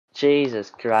Jesus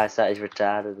Christ, that is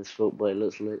retarded as fuck, but it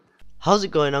looks lit. How's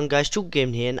it going on, guys? Chuck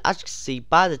Game here, and as you can see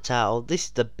by the title, this is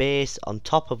the base on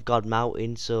top of God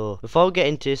Mountain. So before we get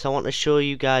into this, I want to show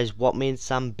you guys what me and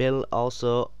Sam built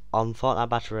also on Fortnite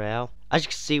Battle Royale. As you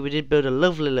can see, we did build a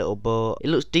lovely little boat. It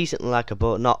looks decently like a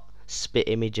boat, not spit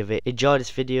image of it. Enjoy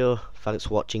this video. Thanks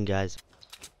for watching, guys.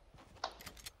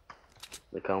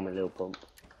 They call me Lil Pump.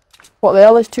 What the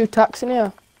hell? There's 2 tacks in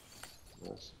here.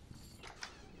 Yes.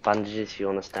 Bandages if you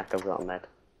want a stack, I've got a med.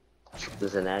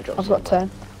 There's an airdrop. I've got 10.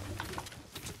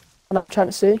 And I'm trying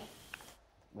to see.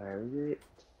 Where is it?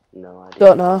 No idea.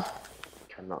 Don't know.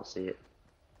 Cannot see it.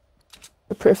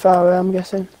 They're pretty far away, I'm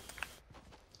guessing.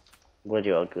 Where do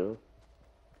you all go?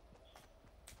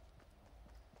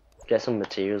 Get some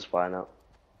materials, why not?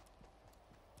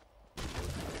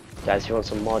 Guys, if you want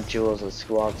some more duels and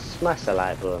squads, smash the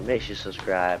like button, make sure you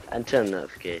subscribe, and turn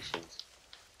notifications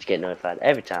to get notified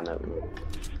every time I upload.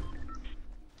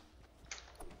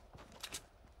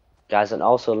 Guys, and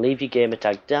also leave your gamer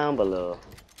tag down below,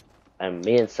 and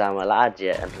me and Sam will add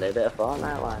you and play a bit of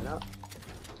Fortnite, why not?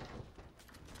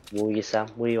 Will you, Sam?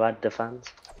 Will you add the fans?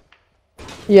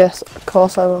 Yes, of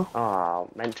course I will. Oh,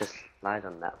 meant to slide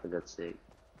on that for God's sake.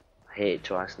 I hate it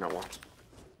twice, not once.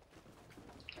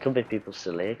 Could be people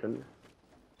still here, couldn't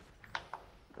they?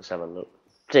 Let's have a look.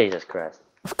 Jesus Christ.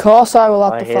 Of course I will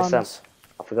add the Here, fans. Sam.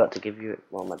 I forgot to give you it.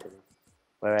 What am I doing?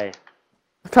 Where are you?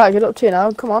 I can't get up to you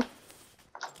now, come on.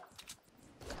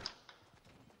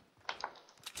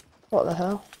 What the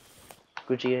hell?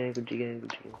 Gucci gang, Gucci gang,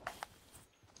 Gucci gang.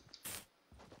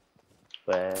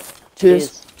 Where Cheers.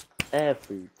 is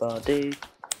everybody?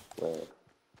 Where?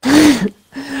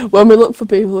 When we look for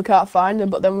people, we can't find them,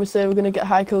 but then we say we're going to get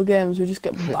high kill games, we just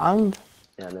get banged.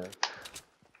 Yeah, I know.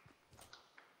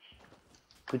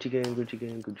 Gucci gang, Gucci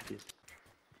gang, Gucci gang.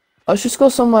 Let's just go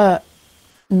somewhere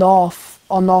north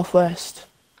or northwest.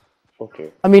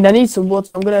 Okay. I mean, I need some wood,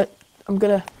 so I'm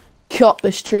gonna cut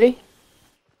this tree.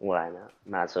 Why not?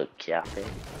 Might as well cafe.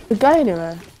 The guy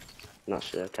anywhere. Not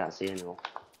sure, can't see anyone.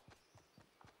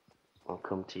 I'll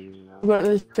come to you now. We've got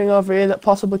this thing over here that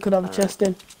possibly could have a chest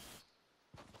in.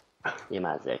 You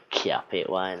might as well cap it,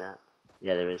 why not?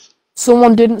 Yeah, there is.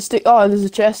 Someone didn't stick. Oh, there's a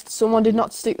chest. Someone did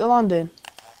not stick the landing.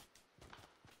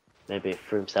 Maybe he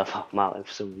threw himself off mountain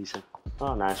for some reason.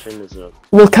 Oh, nice ring as well.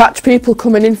 We'll catch people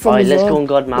coming in from Alright, the let's zone. go on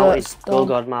God Mountain. Let's Go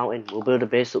God Mountain. We'll build a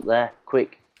base up there.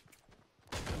 Quick.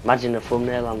 Imagine a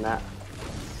thumbnail on that.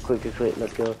 Quick,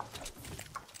 let's go.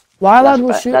 Why, lad?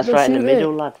 We'll shoot. That's We'll right in shoot the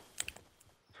middle, it. lad.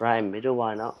 It's right in the middle,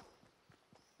 why not?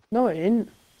 No, it ain't.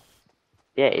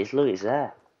 Yeah, it is. Look, it's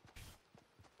there.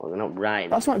 Well, they're not right.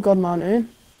 That's not God Mountain.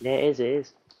 Yeah, it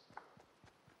is.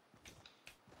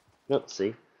 Look,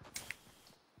 see.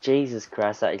 Jesus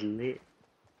Christ, that is lit.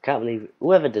 Can't believe it.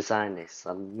 Whoever designed this,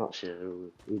 I'm not sure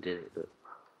who did it, but...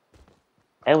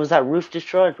 Hey, was that roof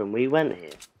destroyed when we went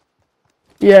here?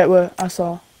 Yeah, it were. I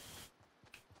saw.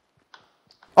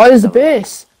 Oh, there's a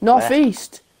base.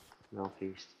 Northeast.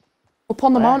 Northeast. Up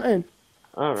on the Where? mountain.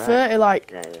 Alright. 30,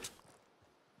 like. Yeah.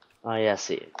 Oh, yeah, I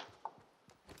see it.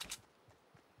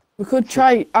 We could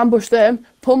try ambush them,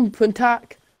 pump and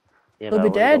tack. Yeah, They'll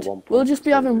but be I've only dead. got one We'll point, just be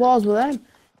so- having wars with them.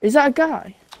 Is that a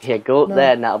guy? Yeah, go up No.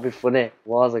 there and that'll be funny.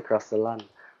 Wars across the land.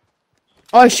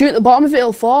 Oh, shoot at the bottom of it,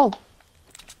 it'll fall.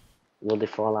 Will they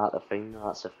fall out the thing? No,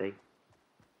 that's the thing.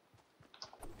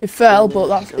 It fell,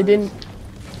 but it didn't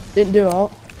do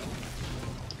it.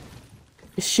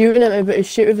 He's shooting at me, but he's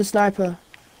shooting with a sniper.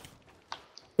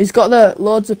 He's got the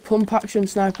loads of pump action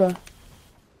sniper.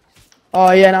 Oh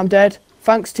yeah, and I'm dead.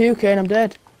 Thanks to you, Kane, I'm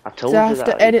dead. I told So I you have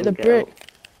that. to edit the brick.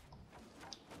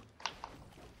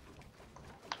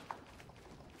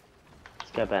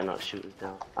 This guy better not shoot us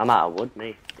down. I'm out of wood,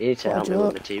 me. You need to What a help me with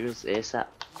joke. materials ASAP.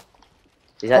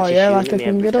 He's actually yeah, like shooting I me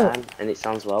can every get up. time, and it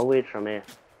sounds well weird from here.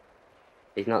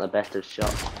 He's not the best of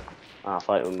shots. Oh, I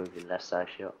thought we were moving left side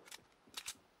shot.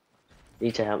 You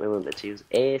need to help me with materials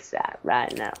ASAP,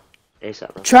 right now.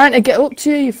 ASAP, man. Trying to get up to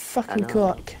you, you I fucking know.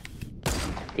 cock.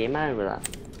 Do you mind with that?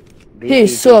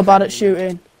 He's so bad at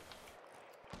shooting.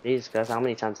 Jesus Christ, how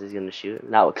many times is he going to shoot?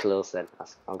 That was close then.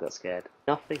 I got scared.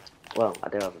 Nothing. Well, I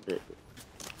do have a bit.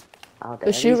 How dare They're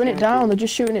these shooting it guys down, do- they're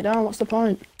just shooting it down, what's the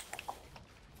point?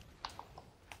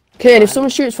 Kane, if someone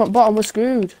shoots from bottom, we're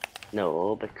screwed.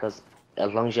 No, because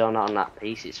as long as you're not on that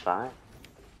piece, it's fine.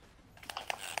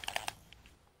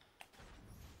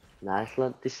 Nice,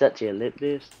 lad. This is actually a lip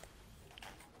boost.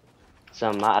 So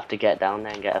I might have to get down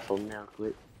there and get a thumbnail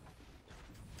quick.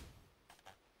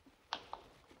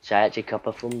 Should I actually cop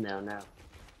a thumbnail now? Do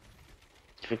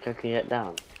you think I can get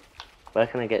down? Where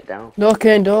can I get down? No,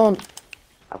 Kane, don't.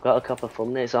 I've got a cop a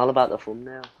thumbnail. It's all about the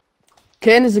thumbnail.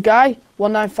 Kane is the guy,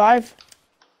 195.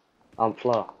 On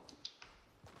floor.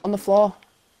 On the floor.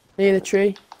 Near the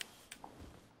tree.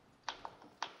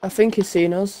 I think he's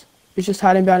seen us. He's just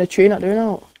hiding behind a tree, not doing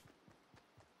it.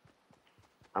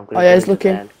 I'm gonna Oh yeah, go he's into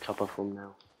looking. bed, copper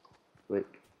thumbnail. Wait,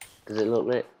 does it look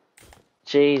lit?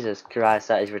 Jesus Christ,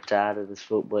 that is retarded as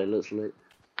fuck, but it looks lit.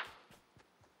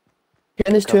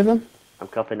 And there's two of them. I'm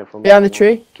copying a thumbnail. Behind the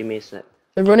tree. Give me a sec.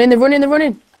 They're running, they're running, they're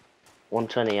running.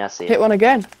 120, I see Hit it. one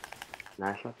again.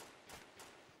 Nice one.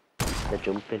 They're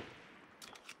jumping.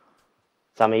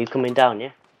 Sam, are you coming down,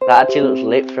 yeah? That actually looks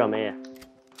lit from here.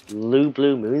 Blue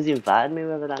Moon's invited me,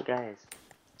 whoever that guy is.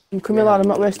 I'm coming, lad, I'm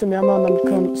not wasting my ammo on them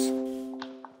cunts.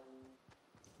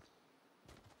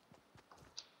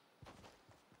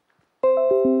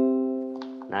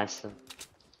 Nice one.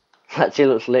 Actually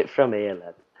looks lit from here,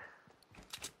 lad.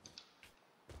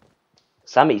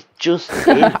 Sammy's just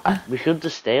in. We should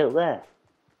just stay up there.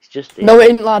 It's just in. No, it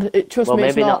ain't, lad. Trust well, me,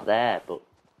 it's maybe not. not there, but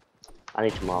I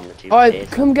need to arm the two. Alright,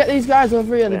 come get these guys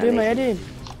over here. They're doing my head in.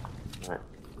 Right.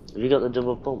 Have you got the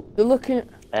double pump? They're looking.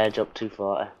 Airdrop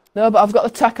 240. No, but I've got the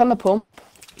tack and the pump.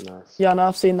 Nice. Yeah, no,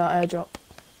 I've seen that airdrop.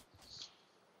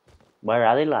 Where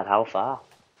are they, lad? How far?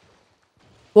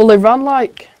 Well, they ran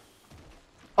like.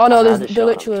 Oh no, I had a they're shot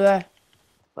literally there.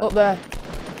 Where? Up there.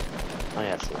 Oh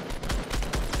yeah, I see.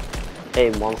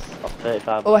 Hit him once off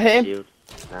 35. Oh, I hit him. Shield.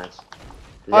 Nice. Does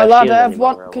he Oh have lad, shield I have anymore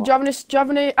one. or Could what? you have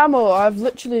any ammo? I have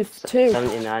literally two.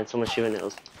 79. Someone's shooting at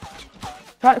us.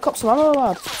 Trying to cop some ammo,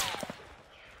 lad.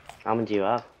 How many do you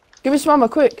have? Give me some ammo,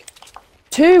 quick.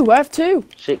 Two. I have two.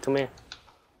 Shit, come here.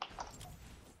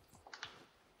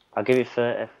 I'll give you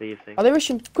 30 for your thing. Are they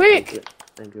rushing? Quick!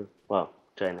 Thank you. Well,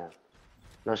 29.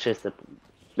 Not sure if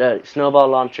the snowball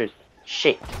launcher.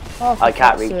 Shit. Oh, for I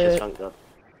can't fuck's reach sake. it, thank God.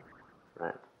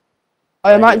 Right.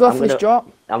 I might go I'm for this gonna-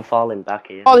 drop. I'm falling back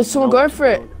here. Oh, there's someone No, going for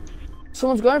it. no.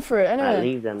 Someone's going for it Right, anyway.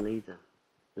 leave them.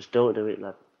 Just don't do it,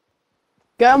 lad.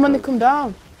 Get them when they come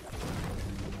down.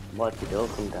 What if they don't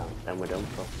come down? Then we're done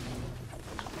for.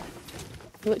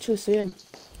 Literally seeing.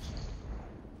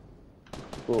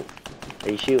 Cool. Are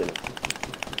you shooting him?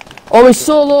 Oh, he's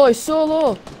so low. He's so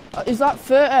low. Is that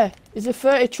 30? Is it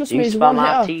 30? Trust Do me, you he's one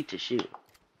spam hitter. RT to shoot?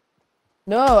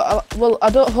 No, well, I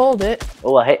don't hold it.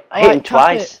 Oh, I hit Alright, him tap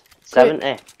twice. it.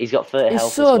 70. He's got 30 He's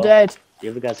health so as well. dead. The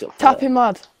other guy's got 30. Tap him,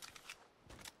 lad.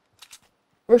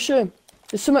 Rush him.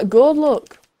 There's something gold,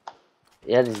 look.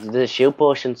 Yeah, there's a shield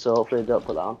potion, so hopefully they don't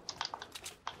put that on.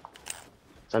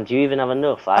 Sam, do you even have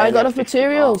enough? I ain't got only have enough 50 more.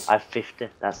 materials. I have 50,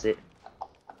 that's it.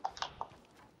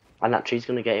 And that tree's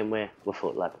gonna get in where? We're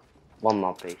foot, lad. One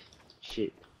more piece.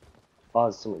 Shit. Oh,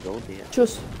 there's something gold here.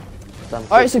 Just. Sam,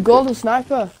 Oh, it's a quick, golden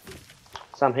sniper.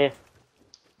 Sam, here.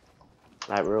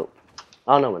 Right, we're up.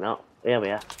 Oh, no, we're not. Here we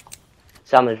are.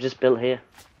 Sam, they've just built here.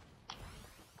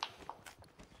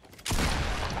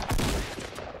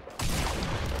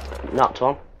 Knocked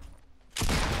one.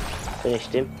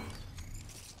 Finished him.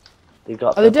 You've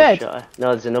got a Are they dead? shutter.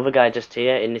 No, there's another guy just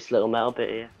here in this little metal bit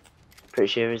here. Pretty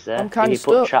sure he's there. I'm kinda He put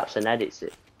stuck. traps and edits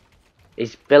it.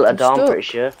 He's built a I'm dome, stuck. pretty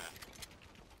sure.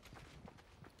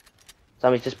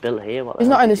 Sam, he's just built here. What the He's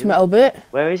hell not in is this he doing? metal bit.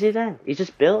 Where is he then? He's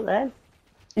just built then.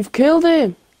 You've killed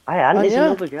him. I hadn't. Oh, He's yeah.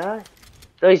 another guy.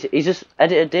 No, he's just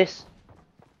edited this.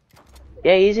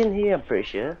 Yeah, he's in here. I'm pretty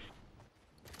sure.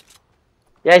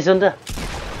 Yeah, he's under.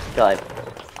 Got him.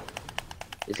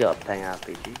 He's got a peng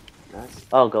RPG. Nice.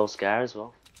 Oh, gold scar as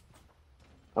well.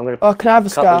 I'm gonna Oh, can I have a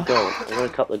cop scar? the gold. I'm gonna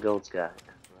cop the gold scar.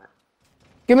 Right.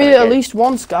 Give me Trying to at get- least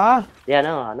one scar. Yeah,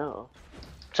 no, I know. I'm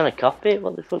trying to copy it.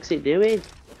 What the fuck's it doing?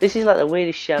 This is like the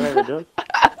weirdest shit I've ever done.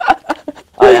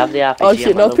 I have the RPG. Oh, shit,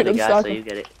 I'm a no, lovely pick up guy, so sniper. you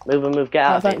get it. Move, get out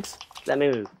Right, of here. thanks. Let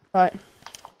me move. Right.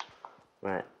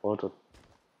 Right, all done.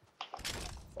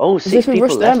 Oh, As 6 if we people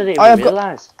rushed left. I them. didn't I have even got-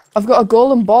 realise. I've got a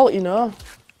golden bolt, you know.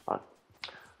 Oh.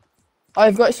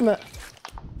 I've got some.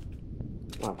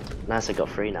 Well, nice, I got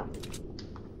 3 now.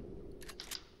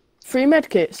 3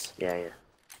 medkits. Yeah.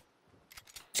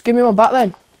 Just give me one back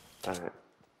then. Alright.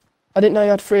 I didn't know you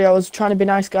had 3. I was trying to be a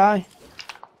nice guy.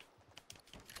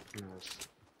 Nice.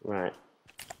 Right.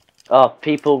 Oh,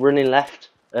 people running left.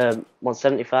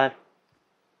 175.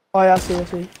 Oh yeah, I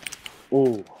see.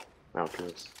 Ooh, that was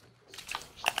close.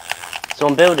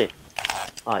 Someone building.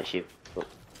 Oh, it's you. Look.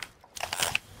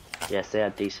 Yes, they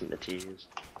had decent materials.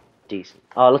 Decent.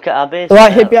 Oh, look at our base. The right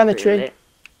Yeah, hid behind the pretty tree. lit.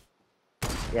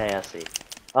 Yeah, I see.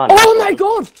 Oh, Oh nice. my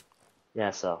god!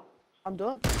 Yeah, so. I'm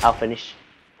done. I'll finish.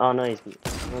 Oh, no, he's...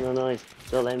 No,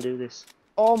 don't let him do this.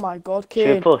 Oh my god, Should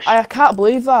we Kane. push? I can't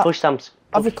believe that. Push them.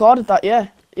 I've recorded that, yeah.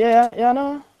 Yeah, I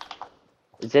know.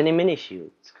 Is there any mini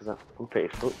shoots? Because I'm pretty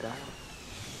fucked down.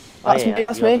 That's oh, yeah, me,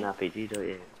 that's you have me. an RPG, don't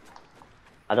you?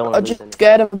 I don't I want to lose just any.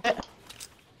 scared him a bit.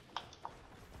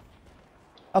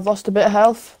 I've lost a bit of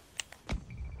health.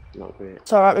 Not great.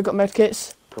 It's alright, we've got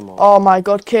medkits. Come on. Oh my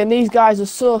god, Kane, these guys are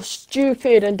so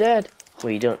stupid and dead.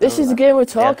 Well, you don't This know is the that. game we're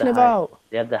They have talking the high- about.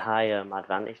 They have the high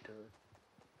advantage, don't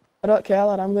they? I don't care,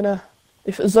 lad. I'm gonna.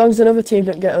 If as long as another team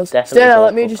don't get us. Definitely Stay there. go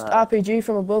Let me full just power. RPG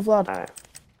from above, lad. Alright.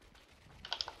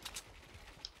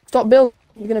 Stop, Bill.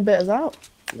 You're gonna bait us out.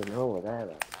 I don't know, we're there,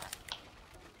 lad.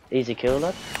 Easy kill,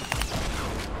 lad.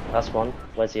 That's one.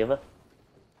 Where's the other?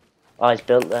 Oh, he's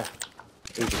built there.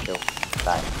 Easy kill.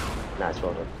 Right. Nice,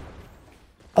 well done.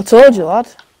 I told you, lad.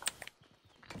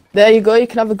 There you go. You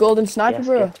can have a golden sniper, Yes,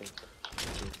 bro. get him.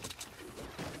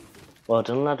 Well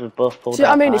done, lad. We've both pulled See what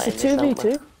I our mean? part It's a in this, haven't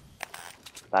we? 2v2.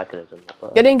 I could have done that.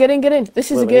 But Get in, get in, get in.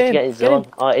 This is Wait, a we need to game. get in Get zone.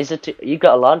 in. Oh, is it? You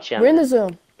got a launch, We're in yeah? the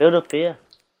zone. Build up here.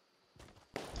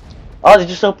 Oh, they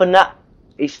just opened that.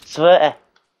 It's 30.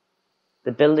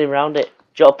 The building around it.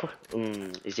 Drop.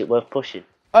 Is it worth pushing?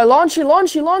 Oh, launch it,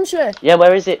 launch it, launch it. Yeah,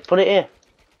 where is it? Put it here.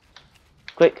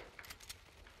 Quick.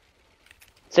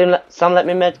 Sam, let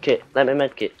me medkit. Let me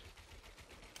medkit.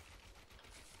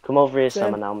 Come over here, Sam,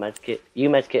 Sam. and I'll medkit. You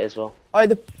medkit as well. Oh,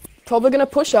 they're probably gonna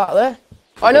push out there.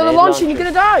 I know they're Grenade launching. You're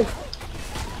launcher. gonna die.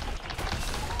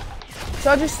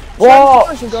 So I just Whoa!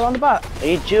 launch and go on the back. Are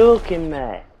you joking,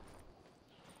 mate?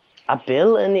 I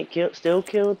built and it still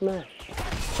killed me.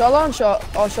 Shall I launch or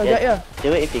shall I Yeah, get you?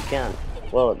 do it if you can.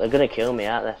 Well, they're gonna kill me,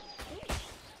 aren't they?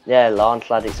 Yeah, launch,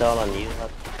 lad. It's all on you,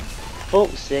 lad.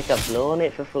 Fuck's sake, I've blown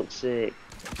it for fuck's sake.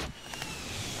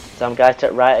 Some guy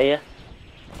to right of you.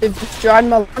 They've destroyed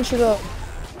my launcher though.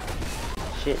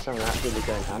 Shit, Sam, that's really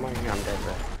going ham on you. I'm dead,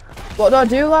 bro. What do I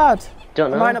do, lad?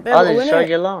 Don't know. I might not be Oh, able they to win destroyed it.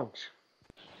 your launch.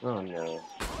 Oh no.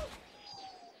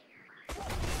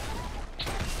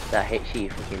 That hits you, you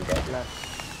fucking dead, lad.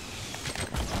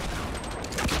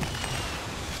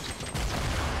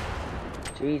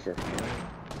 Jesus, man.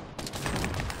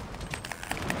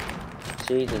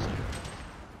 Jesus.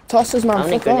 Tosses, man. How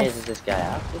many Fuck off. grenades does this guy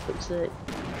have, for fuck's sake?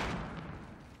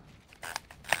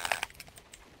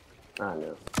 Oh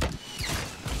no.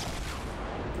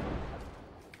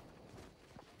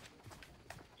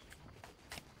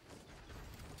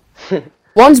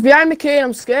 One's behind me, Kane.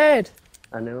 I'm scared.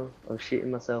 I know, I'm shooting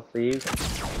myself for you.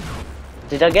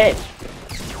 Did I get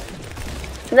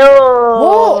it?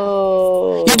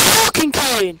 No! You fucking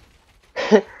Kane.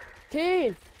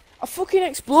 Kane, I fucking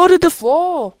exploded the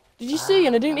floor. Did you see?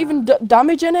 And I didn't even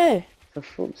damage any. For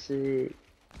fuck's sake.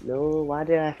 No, why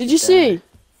did I have Did to you die? see?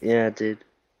 Yeah, I did.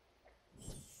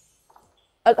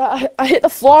 I hit the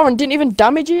floor and didn't even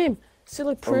damage him.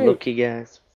 Silly prick. Unlucky, guys.